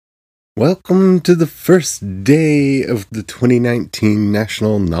Welcome to the first day of the 2019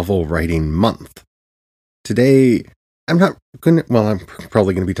 National Novel Writing Month. Today, I'm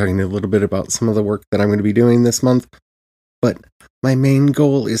probably going to be talking a little bit about some of the work that I'm going to be doing this month, but my main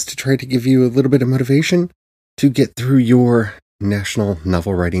goal is to try to give you a little bit of motivation to get through your National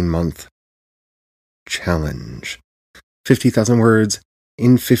Novel Writing Month challenge. 50,000 words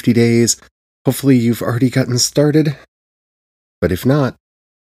in 50 days. Hopefully you've already gotten started, but if not,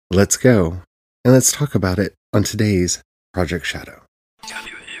 let's go, and let's talk about it on today's Project Shadow. Can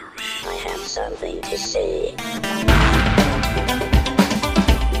you hear me? I have something to say.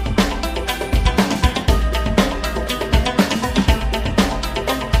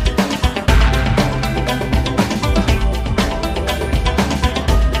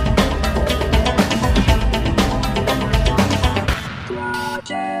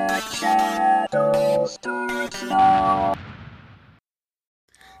 Project Shadow starts now.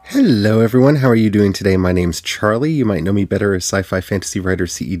 Hello everyone, how are you doing today? My name's Charlie. You might know me better as sci-fi fantasy writer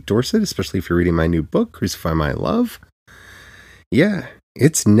C.E. Dorset, especially if you're reading my new book, Crucify My Love. Yeah,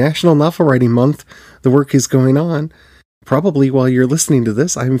 it's National Novel Writing Month. The work is going on. Probably while you're listening to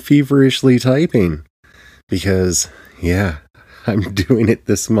this, I'm feverishly typing. Because, yeah, I'm doing it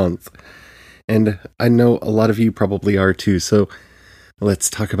this month. And I know a lot of you probably are too, so let's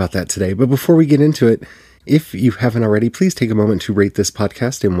talk about that today. But before we get into it, if you haven't already, please take a moment to rate this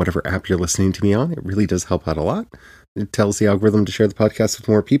podcast in whatever app you're listening to me on. It really does help out a lot. It tells the algorithm to share the podcast with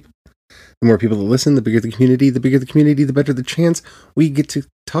more people. The more people that listen, the bigger the community. The bigger the community, the better the chance we get to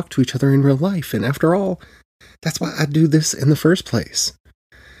talk to each other in real life. And after all, that's why I do this in the first place.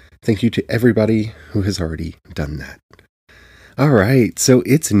 Thank you to everybody who has already done that. All right, so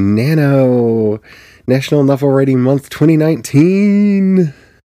it's National Novel Writing Month 2019.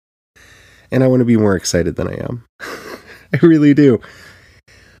 And I want to be more excited than I am. I really do.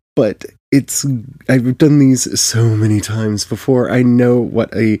 But I've done these so many times before. I know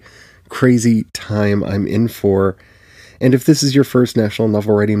what a crazy time I'm in for. And if this is your first National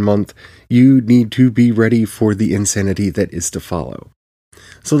Novel Writing Month, you need to be ready for the insanity that is to follow.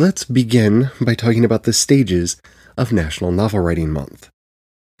 So let's begin by talking about the stages of National Novel Writing Month.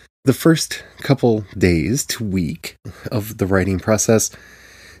 The first couple days to week of the writing process,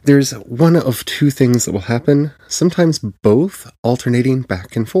 there's one of two things that will happen, sometimes both alternating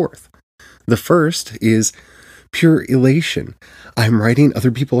back and forth. The first is pure elation. I'm writing, other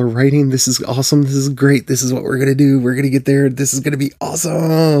people are writing, this is awesome, this is great, this is what we're going to do, we're going to get there, this is going to be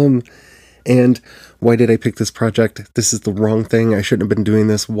awesome! And why did I pick this project? This is the wrong thing, I shouldn't have been doing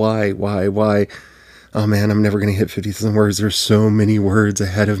this, why? Oh man, I'm never going to hit 50,000 words, there's so many words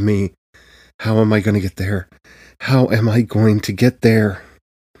ahead of me. How am I going to get there? How am I going to get there?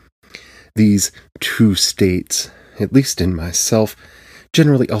 These two states, at least in myself,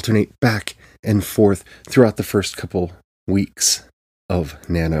 generally alternate back and forth throughout the first couple weeks of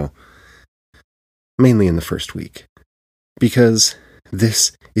Nano. Mainly in the first week. Because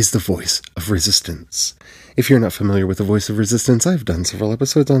this is the voice of resistance. If you're not familiar with the voice of resistance, I've done several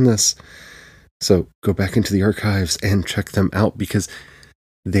episodes on this. So go back into the archives and check them out because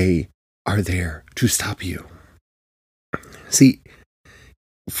they are there to stop you. See,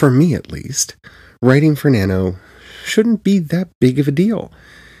 for me at least, writing for Nano shouldn't be that big of a deal.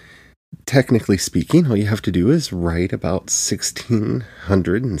 Technically speaking, all you have to do is write about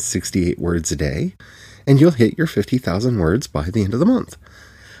 1,668 words a day, and you'll hit your 50,000 words by the end of the month.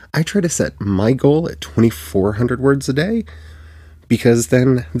 I try to set my goal at 2,400 words a day, because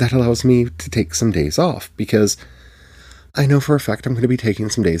then that allows me to take some days off, because I know for a fact I'm going to be taking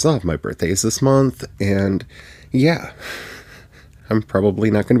some days off. My birthday is this month, and yeah, I'm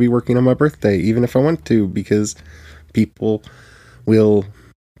probably not going to be working on my birthday, even if I want to, because people will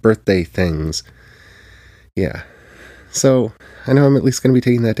birthday things. Yeah. So, I know I'm at least going to be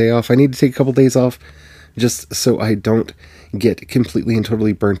taking that day off. I need to take a couple days off, just so I don't get completely and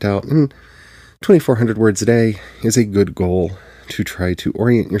totally burnt out. And 2,400 words a day is a good goal to try to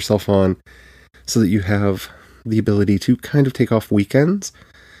orient yourself on, so that you have the ability to kind of take off weekends,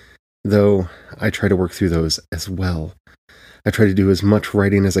 though I try to work through those as well. I try to do as much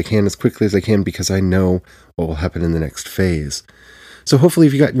writing as I can, as quickly as I can, because I know what will happen in the next phase. So hopefully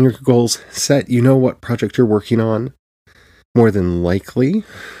if you've gotten your goals set, you know what project you're working on. More than likely,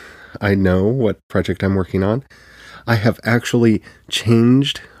 I know what project I'm working on. I have actually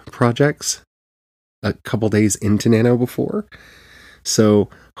changed projects a couple days into Nano before, so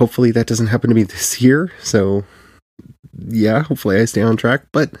hopefully that doesn't happen to me this year. So yeah, hopefully I stay on track,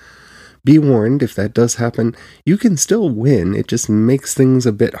 but be warned, if that does happen, you can still win. It just makes things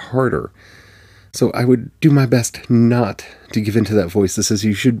a bit harder. So I would do my best not to give in to that voice that says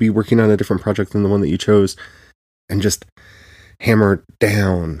you should be working on a different project than the one that you chose, and just hammer it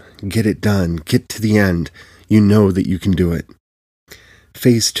down, get it done, get to the end. You know that you can do it.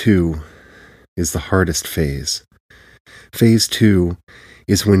 Phase 2 is the hardest phase. Phase 2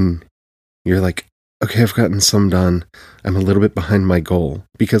 is when you're like, okay, I've gotten some done. I'm a little bit behind my goal.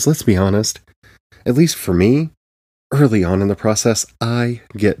 Because let's be honest, at least for me, early on in the process, I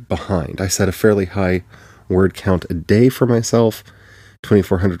get behind. I set a fairly high word count a day for myself.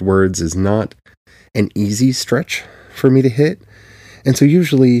 2,400 words is not an easy stretch for me to hit. And so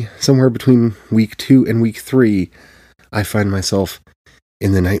usually somewhere between week 2 and week 3, I find myself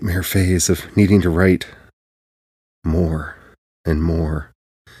in the nightmare phase of needing to write more and more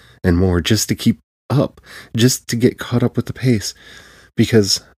and more just to keep up, just to get caught up with the pace,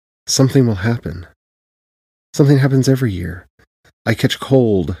 because something will happen. Something happens every year. I catch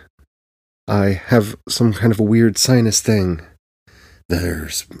cold. I have some kind of a weird sinus thing.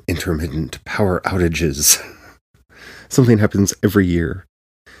 There's intermittent power outages. Something happens every year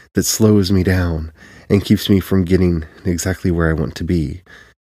that slows me down and keeps me from getting exactly where I want to be.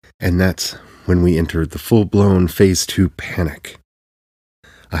 And that's when we enter the full-blown Phase 2 panic.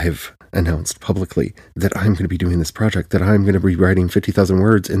 I have announced publicly that I'm going to be doing this project, that I'm going to be writing 50,000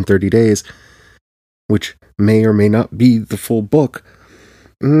 words in 30 days, which may or may not be the full book.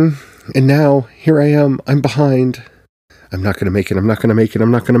 And now, here I am, I'm behind. I'm not going to make it, I'm not going to make it,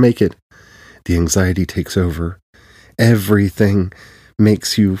 I'm not going to make it. The anxiety takes over. Everything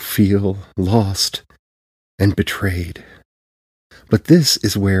makes you feel lost and betrayed. But this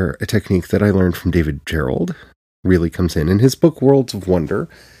is where a technique that I learned from David Gerald really comes in. In his book, Worlds of Wonder,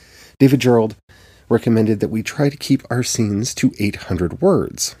 David Gerald recommended that we try to keep our scenes to 800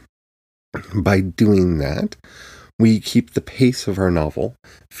 words. By doing that, we keep the pace of our novel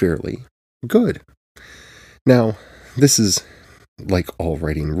fairly good. Now, this is, like all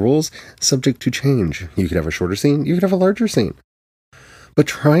writing rules, subject to change. You could have a shorter scene, you could have a larger scene. But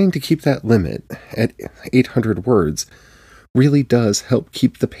trying to keep that limit at 800 words really does help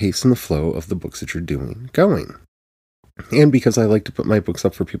keep the pace and the flow of the books that you're doing going. And because I like to put my books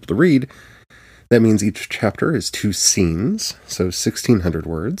up for people to read, that means each chapter is 2 scenes, so 1,600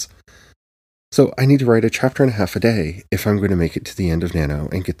 words. So I need to write a chapter and a half a day if I'm going to make it to the end of Nano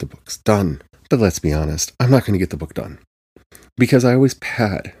and get the books done. But let's be honest, I'm not going to get the book done. Because I always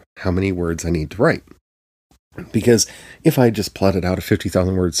pad how many words I need to write. Because if I just plotted out a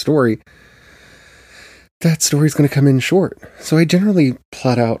 50,000 word story, that story's going to come in short. So I generally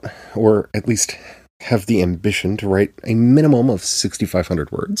plot out, or at least have the ambition to write a minimum of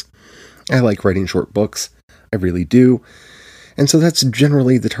 6,500 words. I like writing short books. I really do. And so that's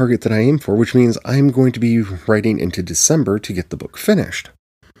generally the target that I aim for, which means I'm going to be writing into December to get the book finished.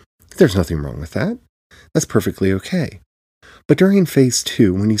 There's nothing wrong with that. That's perfectly okay. But during Phase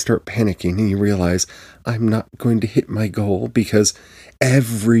 2, when you start panicking and you realize I'm not going to hit my goal because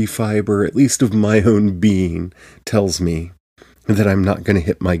every fiber, at least of my own being, tells me that I'm not going to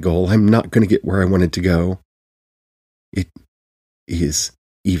hit my goal, I'm not going to get where I wanted to go, it is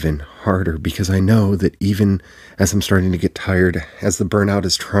even harder, because I know that even as I'm starting to get tired, as the burnout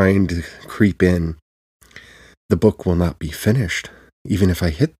is trying to creep in, the book will not be finished, even if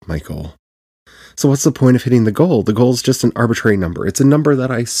I hit my goal. So what's the point of hitting the goal? The goal is just an arbitrary number. It's a number that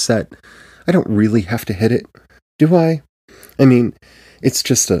I set. I don't really have to hit it, do I? I mean, it's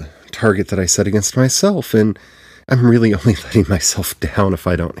just a target that I set against myself, and I'm really only letting myself down if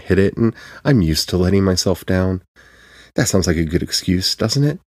I don't hit it, and I'm used to letting myself down. That sounds like a good excuse, doesn't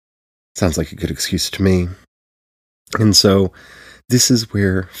it? Sounds like a good excuse to me. And so this is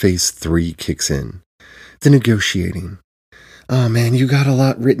where Phase 3 kicks in. The negotiating. Oh man, you got a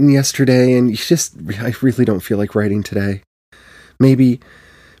lot written yesterday, and I really don't feel like writing today. Maybe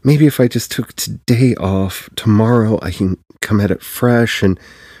if I just took today off, tomorrow I can come at it fresh and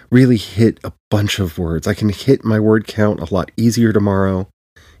really hit a bunch of words. I can hit my word count a lot easier tomorrow.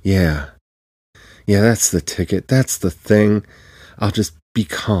 Yeah, that's the ticket. That's the thing. I'll just be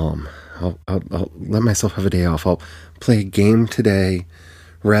calm. I'll let myself have a day off. I'll play a game today,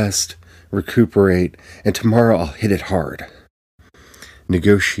 rest, recuperate, and tomorrow I'll hit it hard.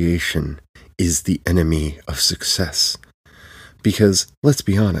 Negotiation is the enemy of success. Because, let's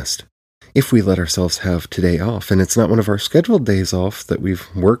be honest, if we let ourselves have today off, and it's not one of our scheduled days off that we've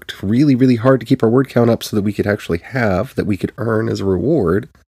worked really, really hard to keep our word count up so that we could actually have, that we could earn as a reward,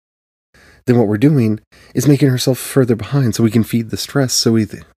 then what we're doing is making ourselves further behind so we can feed the stress, so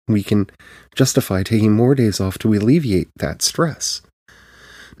we can justify taking more days off to alleviate that stress.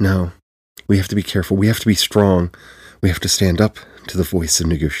 No, we have to be careful. We have to be strong. We have to stand up to the voice of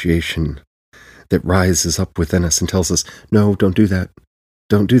negotiation. that rises up within us and tells us, no, don't do that.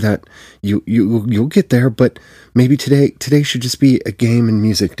 Don't do that. You'll get there, but maybe today should just be a game and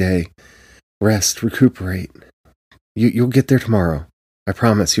music day. Rest, recuperate. You'll get there tomorrow. I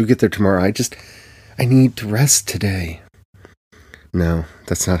promise, you'll get there tomorrow. I need to rest today. No,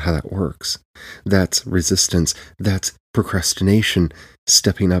 that's not how that works. That's resistance. That's procrastination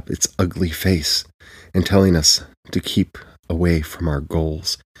stepping up its ugly face and telling us to keep away from our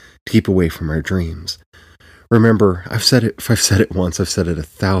goals, to keep away from our dreams. Remember, if I've said it once, I've said it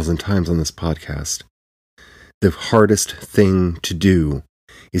 1,000 times on this podcast. The hardest thing to do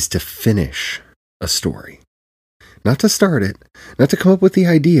is to finish a story. Not to start it, not to come up with the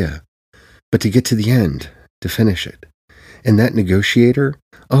idea, but to get to the end, to finish it. And that negotiator,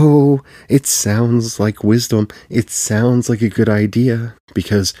 it sounds like wisdom. It sounds like a good idea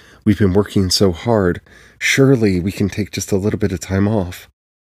because we've been working so hard. Surely we can take just a little bit of time off.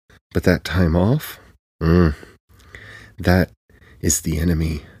 But that time off, that is the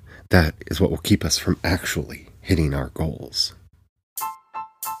enemy. That is what will keep us from actually hitting our goals.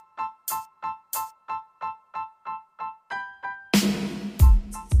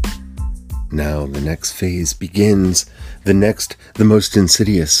 Now the next phase begins. The most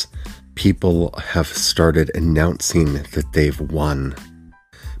insidious. People have started announcing that they've won.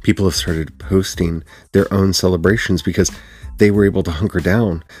 People have started posting their own celebrations because they were able to hunker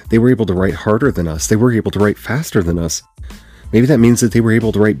down. They were able to write harder than us. They were able to write faster than us. Maybe that means that they were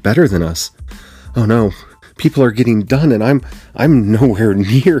able to write better than us. Oh no, people are getting done and I'm nowhere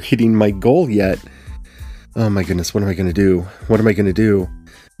near hitting my goal yet. Oh my goodness, what am I going to do? What am I going to do?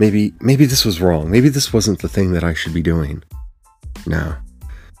 Maybe this was wrong. Maybe this wasn't the thing that I should be doing.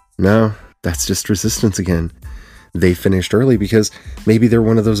 No, that's just resistance again. They finished early because maybe they're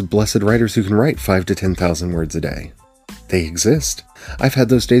one of those blessed writers who can write 5,000 to 10,000 words a day. They exist. I've had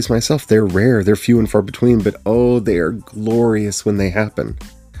those days myself. They're rare. They're few and far between, but they are glorious when they happen.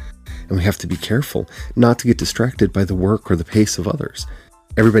 And we have to be careful not to get distracted by the work or the pace of others.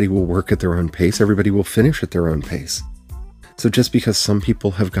 Everybody will work at their own pace. Everybody will finish at their own pace. So just because some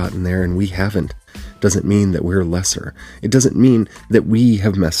people have gotten there and we haven't, doesn't mean that we're lesser. It doesn't mean that we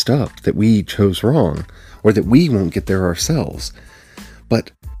have messed up, that we chose wrong, or that we won't get there ourselves.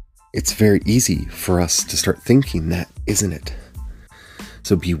 But it's very easy for us to start thinking that, isn't it?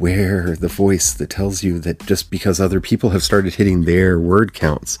 So beware the voice that tells you that just because other people have started hitting their word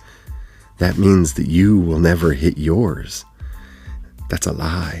counts, that means that you will never hit yours. That's a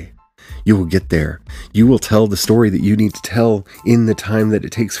lie. You will get there. You will tell the story that you need to tell in the time that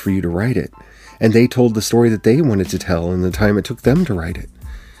it takes for you to write it. And they told the story that they wanted to tell in the time it took them to write it.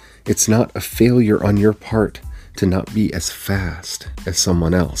 It's not a failure on your part to not be as fast as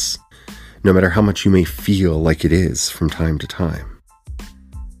someone else, no matter how much you may feel like it is from time to time.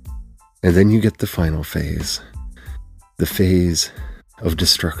 And then you get the final phase, the phase of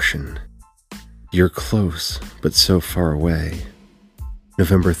destruction. You're close, but so far away.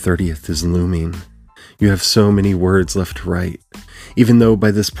 November 30th is looming. You have so many words left to write. Even though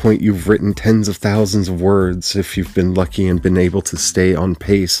by this point you've written tens of thousands of words, if you've been lucky and been able to stay on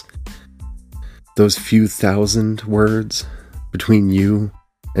pace, those few thousand words between you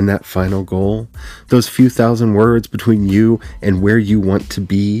and that final goal, those few thousand words between you and where you want to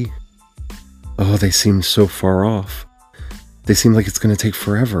be, they seem so far off. They seem like it's going to take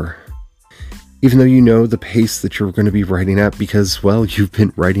forever. Even though you know the pace that you're going to be writing at because, you've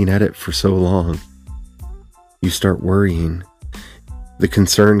been writing at it for so long. You start worrying. The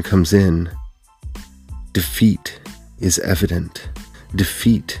concern comes in. Defeat is evident.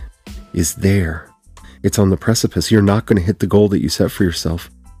 Defeat is there. It's on the precipice. You're not going to hit the goal that you set for yourself.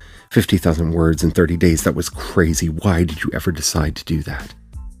 50,000 words in 30 days. That was crazy. Why did you ever decide to do that?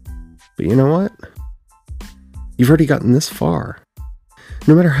 But you know what? You've already gotten this far.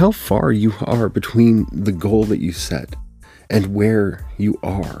 No matter how far you are between the goal that you set and where you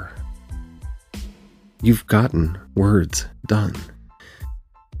are, you've gotten words done.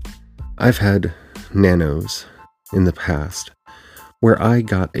 I've had nanos in the past where I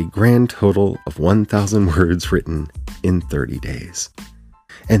got a grand total of 1,000 words written in 30 days.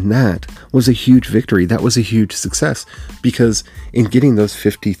 And that was a huge victory. That was a huge success because in getting those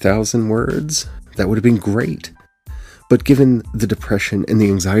 50,000 words, that would have been great. But given the depression and the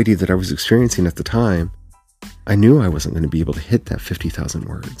anxiety that I was experiencing at the time, I knew I wasn't going to be able to hit that 50,000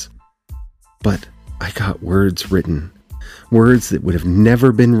 words. But I got words written. Words that would have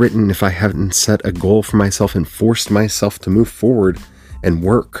never been written if I hadn't set a goal for myself and forced myself to move forward and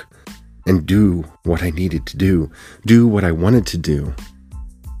work and do what I needed to do what I wanted to do.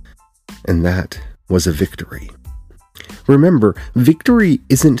 And that was a victory. Remember, victory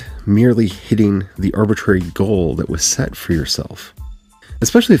isn't merely hitting the arbitrary goal that was set for yourself.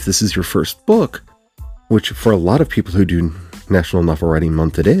 Especially if this is your first book, which for a lot of people who do National Novel Writing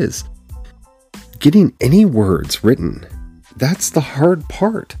Month it is. Getting any words written, that's the hard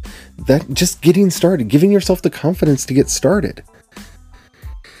part. That just getting started, giving yourself the confidence to get started.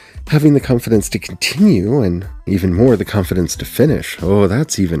 Having the confidence to continue, and even more the confidence to finish, oh,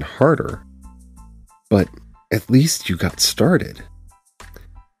 that's even harder. But at least you got started.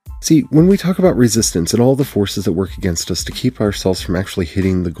 See, when we talk about resistance and all the forces that work against us to keep ourselves from actually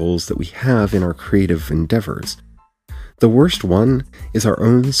hitting the goals that we have in our creative endeavors, the worst one is our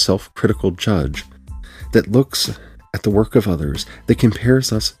own self-critical judge that looks at the work of others, that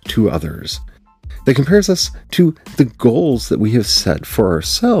compares us to others, that compares us to the goals that we have set for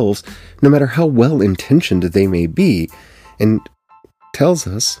ourselves, no matter how well-intentioned they may be, and tells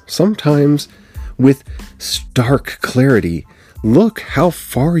us, sometimes with stark clarity, look how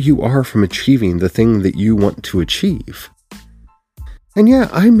far you are from achieving the thing that you want to achieve. And yeah,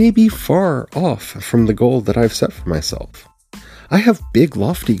 I may be far off from the goal that I've set for myself. I have big,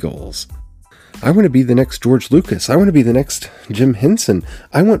 lofty goals. I want to be the next George Lucas. I want to be the next Jim Henson.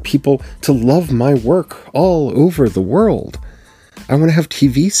 I want people to love my work all over the world. I want to have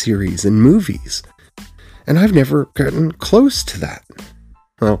TV series and movies. And I've never gotten close to that.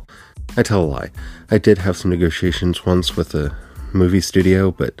 Well, I tell a lie. I did have some negotiations once with a movie studio,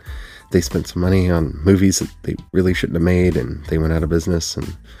 but they spent some money on movies that they really shouldn't have made, and they went out of business,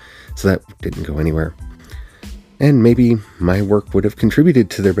 and so that didn't go anywhere. And maybe my work would have contributed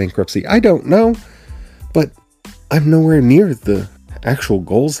to their bankruptcy. I don't know, but I'm nowhere near the actual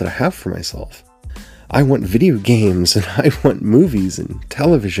goals that I have for myself. I want video games, and I want movies and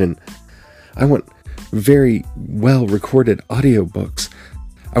television. I want very well-recorded audiobooks.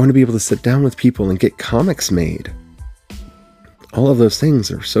 I want to be able to sit down with people and get comics made. All of those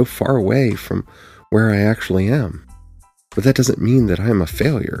things are so far away from where I actually am. But that doesn't mean that I'm a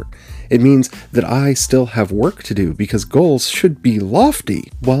failure. It means that I still have work to do, because goals should be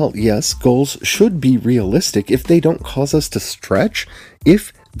lofty. While yes, goals should be realistic, if they don't cause us to stretch,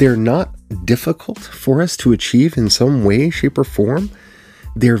 if they're not difficult for us to achieve in some way, shape, or form,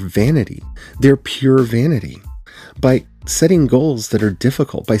 they're vanity. They're pure vanity. By setting goals that are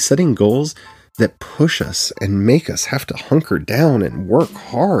difficult, by setting goals that push us and make us have to hunker down and work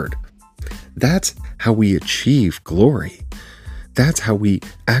hard, that's how we achieve glory. That's how we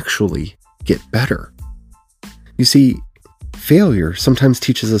actually get better. You see, failure sometimes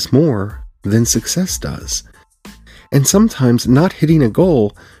teaches us more than success does. And sometimes not hitting a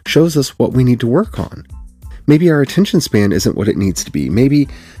goal shows us what we need to work on. Maybe our attention span isn't what it needs to be. Maybe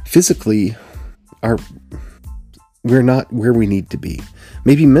physically we're not where we need to be.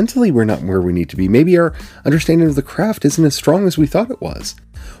 Maybe mentally we're not where we need to be. Maybe our understanding of the craft isn't as strong as we thought it was.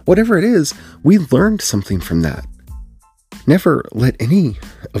 Whatever it is, we learned something from that. Never let any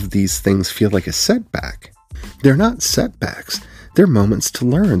of these things feel like a setback. They're not setbacks. They're moments to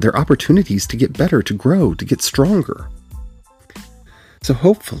learn. They're opportunities to get better, to grow, to get stronger. So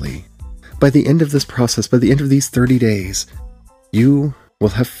hopefully, by the end of this process, by the end of these 30 days, you will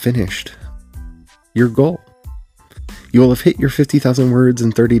have finished your goal. You will have hit your 50,000 words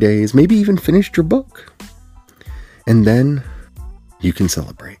in 30 days, maybe even finished your book. And then you can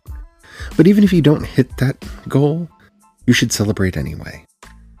celebrate. But even if you don't hit that goal, you should celebrate anyway.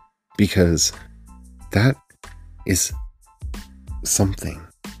 Because that is something.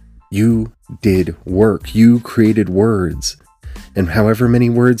 You did work. You created words. And however many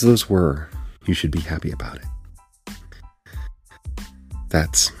words those were, you should be happy about it.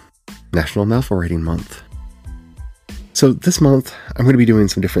 That's National Novel Writing Month. So this month, I'm going to be doing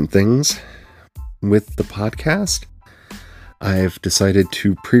some different things with the podcast. I've decided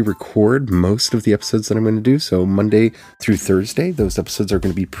to pre-record most of the episodes that I'm going to do. So Monday through Thursday, those episodes are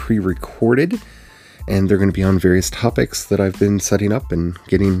going to be pre-recorded, and they're going to be on various topics that I've been setting up and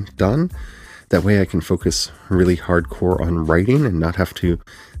getting done. That way I can focus really hardcore on writing and not have to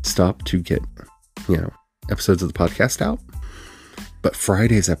stop to get, episodes of the podcast out. But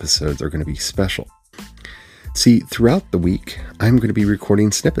Friday's episodes are going to be special. See, throughout the week, I'm going to be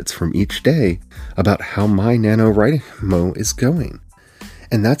recording snippets from each day about how my NaNoWriMo is going.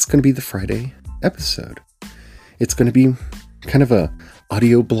 And that's going to be the Friday episode. It's going to be kind of a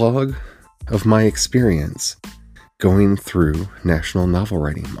audio blog of my experience going through National Novel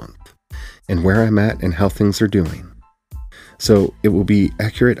Writing Month and where I'm at and how things are doing. So it will be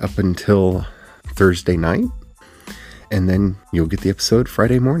accurate up until Thursday night, and then you'll get the episode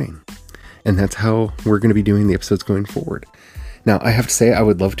Friday morning. And that's how we're going to be doing the episodes going forward. Now, I have to say, I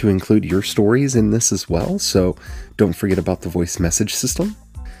would love to include your stories in this as well, so don't forget about the voice message system.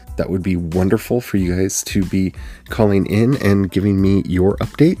 That would be wonderful for you guys to be calling in and giving me your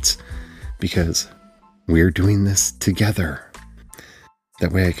updates, because we're doing this together.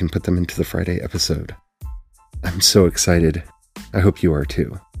 That way I can put them into the Friday episode. I'm so excited. I hope you are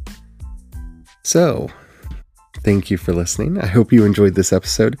too. So, thank you for listening. I hope you enjoyed this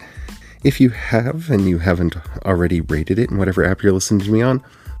episode. If you have, and you haven't already rated it in whatever app you're listening to me on,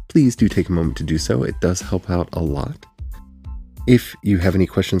 please do take a moment to do so. It does help out a lot. If you have any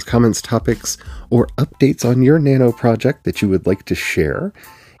questions, comments, topics, or updates on your Nano project that you would like to share,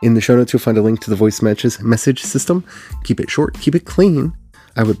 in the show notes you'll find a link to the voice message system. Keep it short, keep it clean.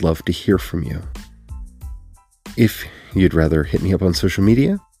 I would love to hear from you. If you'd rather hit me up on social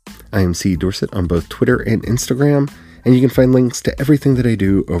media, I am C. Dorset on both Twitter and Instagram, and you can find links to everything that I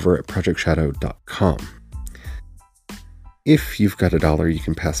do over at projectshadow.com. If you've got $1 you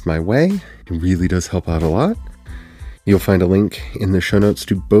can pass my way, it really does help out a lot. You'll find a link in the show notes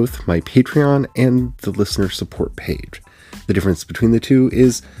to both my Patreon and the listener support page. The difference between the two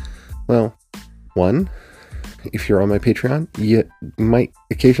is, well, one, if you're on my Patreon, you might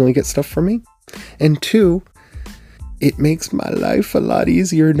occasionally get stuff from me. And two, it makes my life a lot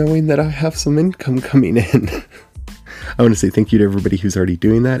easier knowing that I have some income coming in. I want to say thank you to everybody who's already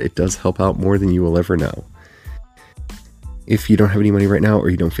doing that. It does help out more than you will ever know. If you don't have any money right now or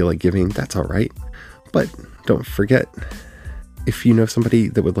you don't feel like giving, that's all right. But don't forget, if you know somebody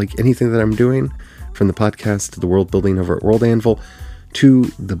that would like anything that I'm doing, from the podcast to the world building over at World Anvil to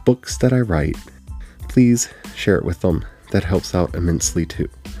the books that I write, please share it with them. That helps out immensely too.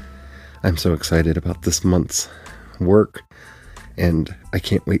 I'm so excited about this month's work, and I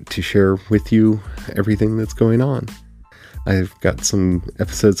can't wait to share with you everything that's going on. I've got some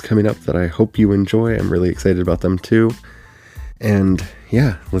episodes coming up that I hope you enjoy. I'm really excited about them too. And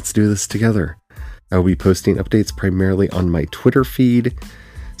yeah, let's do this together. I'll be posting updates primarily on my Twitter feed.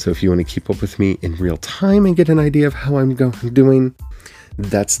 So if you want to keep up with me in real time and get an idea of how I'm doing,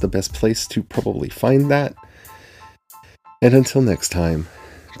 that's the best place to probably find that. And until next time,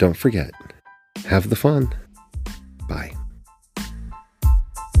 don't forget, have the fun.